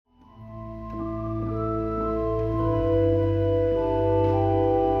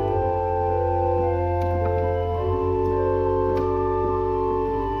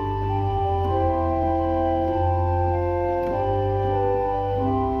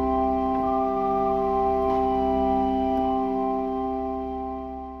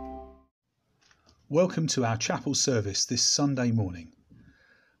Welcome to our chapel service this Sunday morning.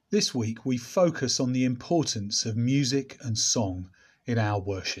 This week we focus on the importance of music and song in our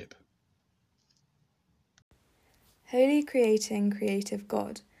worship. Holy creating, creative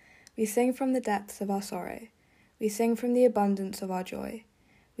God, we sing from the depths of our sorrow. We sing from the abundance of our joy.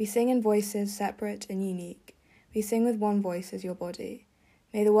 We sing in voices separate and unique. We sing with one voice as your body.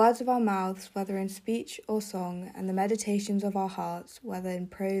 May the words of our mouths, whether in speech or song, and the meditations of our hearts, whether in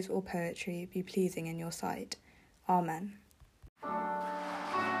prose or poetry, be pleasing in your sight. Amen.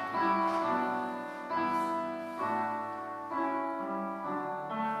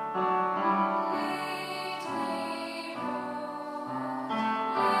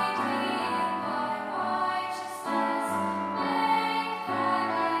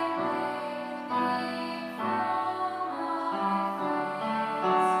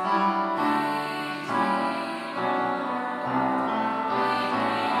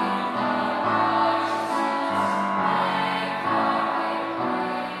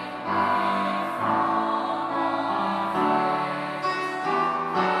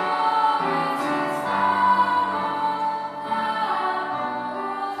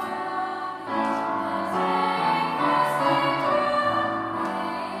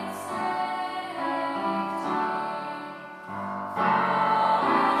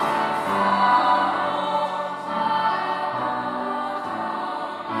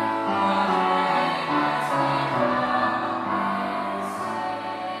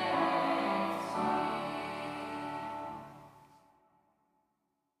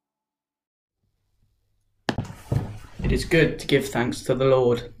 It is good to give thanks to the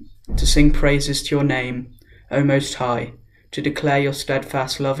Lord, to sing praises to your name, O Most High, to declare your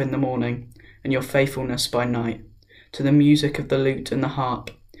steadfast love in the morning and your faithfulness by night, to the music of the lute and the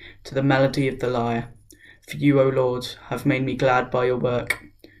harp, to the melody of the lyre. For you, O Lord, have made me glad by your work.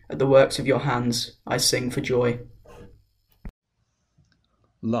 At the works of your hands I sing for joy.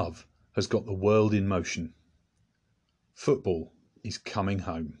 Love has got the world in motion. Football is coming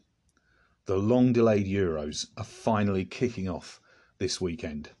home. The long-delayed Euros are finally kicking off this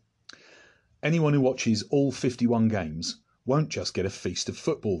weekend. Anyone who watches all 51 games won't just get a feast of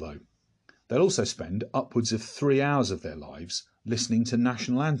football, though. They'll also spend upwards of 3 hours of their lives listening to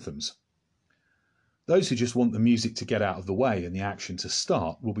national anthems. Those who just want the music to get out of the way and the action to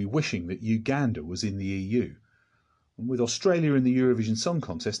start will be wishing that Uganda was in the EU. And with Australia in the Eurovision Song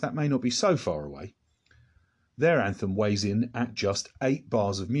Contest, that may not be so far away. Their anthem weighs in at just 8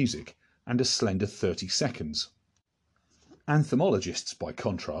 bars of music and a slender 30 seconds. Anthemologists, by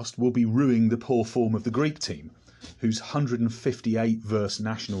contrast, will be rueing the poor form of the Greek team, whose 158-verse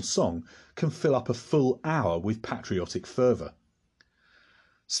national song can fill up a full hour with patriotic fervour.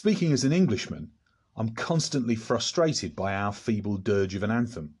 Speaking as an Englishman, I'm constantly frustrated by our feeble dirge of an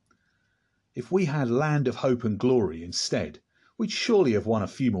anthem. If we had Land of Hope and Glory instead, we'd surely have won a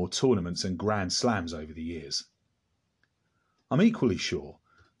few more tournaments and Grand Slams over the years. I'm equally sure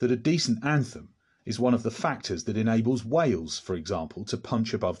that a decent anthem is one of the factors that enables Wales, for example, to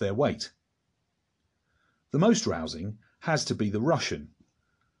punch above their weight. The most rousing has to be the Russian,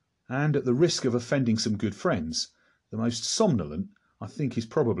 and at the risk of offending some good friends, the most somnolent, I think, is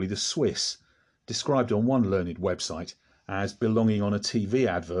probably the Swiss, described on one learned website as belonging on a TV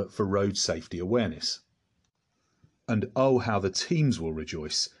advert for road safety awareness. And oh, how the teams will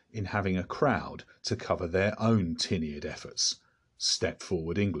rejoice in having a crowd to cover their own tin-eared efforts. Step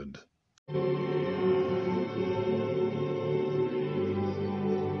forward, England.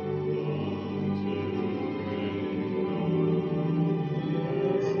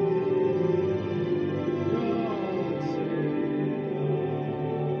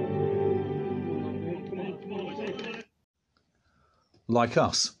 Like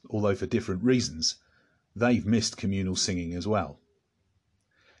us, although for different reasons, they've missed communal singing as well.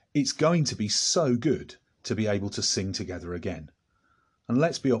 It's going to be so good to be able to sing together again. And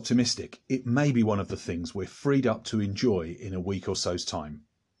let's be optimistic, it may be one of the things we're freed up to enjoy in a week or so's time.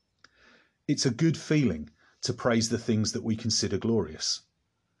 It's a good feeling to praise the things that we consider glorious.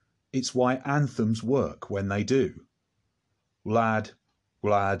 It's why anthems work when they do. Wlad,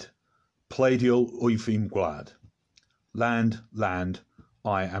 glad, plaidiol oifim glad. Land, land,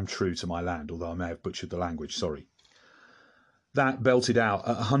 I am true to my land, although I may have butchered the language, sorry. That, belted out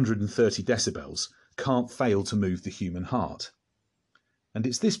at 130 decibels, can't fail to move the human heart. And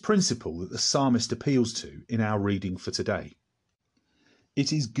it's this principle that the psalmist appeals to in our reading for today.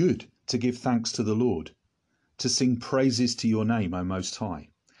 It is good to give thanks to the Lord, to sing praises to your name, O Most High.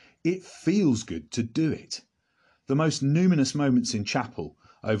 It feels good to do it. The most numinous moments in chapel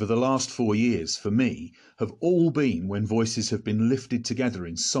over the last 4 years, for me, have all been when voices have been lifted together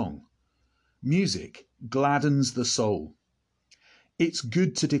in song. Music gladdens the soul. It's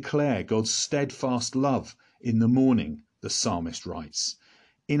good to declare God's steadfast love in the morning, the psalmist writes,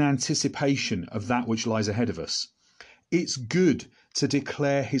 in anticipation of that which lies ahead of us. It's good to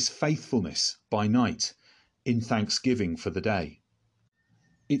declare his faithfulness by night, in thanksgiving for the day.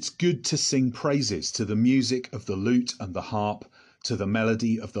 It's good to sing praises to the music of the lute and the harp, to the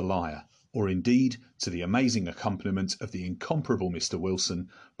melody of the lyre, or indeed to the amazing accompaniment of the incomparable Mr. Wilson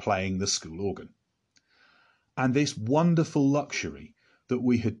playing the school organ. And this wonderful luxury that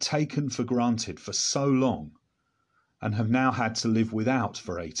we had taken for granted for so long and have now had to live without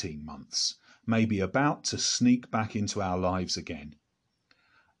for 18 months may be about to sneak back into our lives again.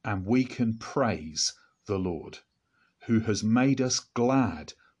 And we can praise the Lord, who has made us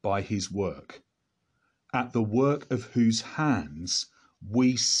glad by his work, at the work of whose hands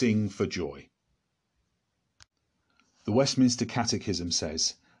we sing for joy. The Westminster Catechism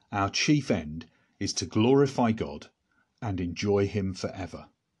says, our chief end is to glorify God and enjoy him forever.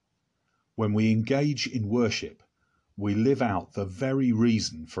 When we engage in worship, we live out the very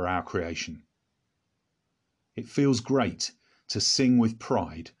reason for our creation. It feels great to sing with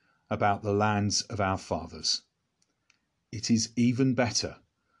pride about the lands of our fathers. It is even better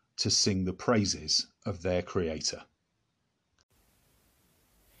to sing the praises of their Creator.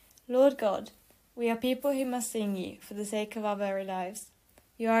 Lord God, we are people who must sing you for the sake of our very lives.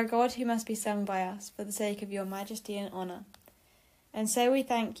 You are a God who must be sung by us for the sake of your majesty and honour. And so we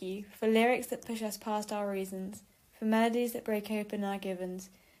thank you for lyrics that push us past our reasons, for melodies that break open our givens,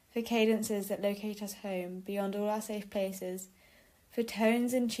 for cadences that locate us home beyond all our safe places, for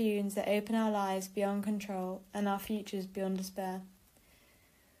tones and tunes that open our lives beyond control and our futures beyond despair.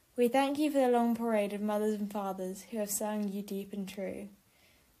 We thank you for the long parade of mothers and fathers who have sung you deep and true.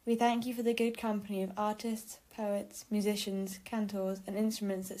 We thank you for the good company of artists, poets, musicians, cantors, and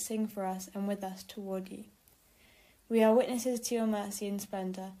instruments that sing for us and with us toward you. We are witnesses to your mercy and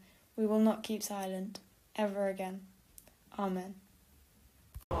splendour. We will not keep silent, ever again. Amen.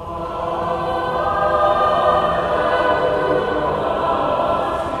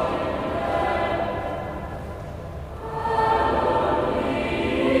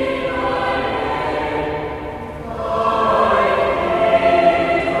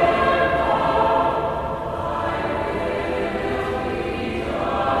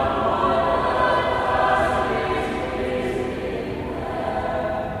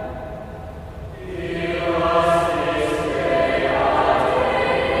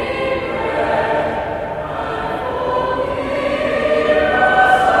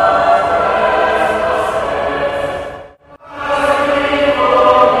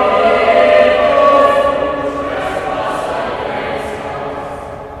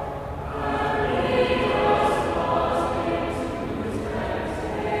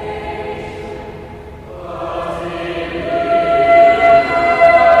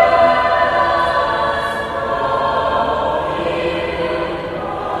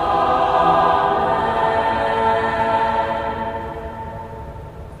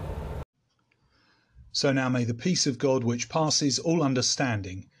 So now may the peace of God, which passes all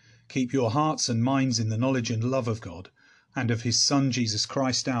understanding, keep your hearts and minds in the knowledge and love of God and of his Son, Jesus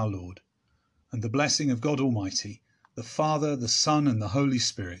Christ our Lord. And the blessing of God Almighty, the Father, the Son, and the Holy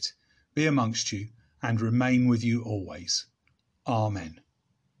Spirit be amongst you and remain with you always. Amen.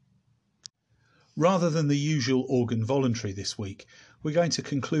 Rather than the usual organ voluntary this week, we're going to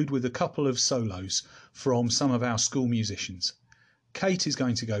conclude with a couple of solos from some of our school musicians. Kate is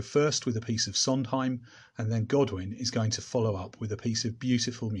going to go first with a piece of Sondheim, and then Godwin is going to follow up with a piece of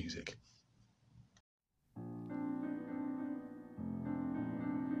beautiful music.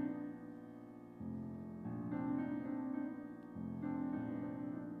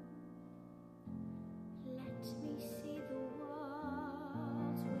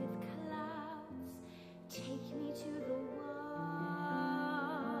 Take me to the world,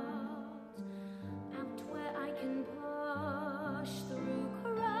 out where I can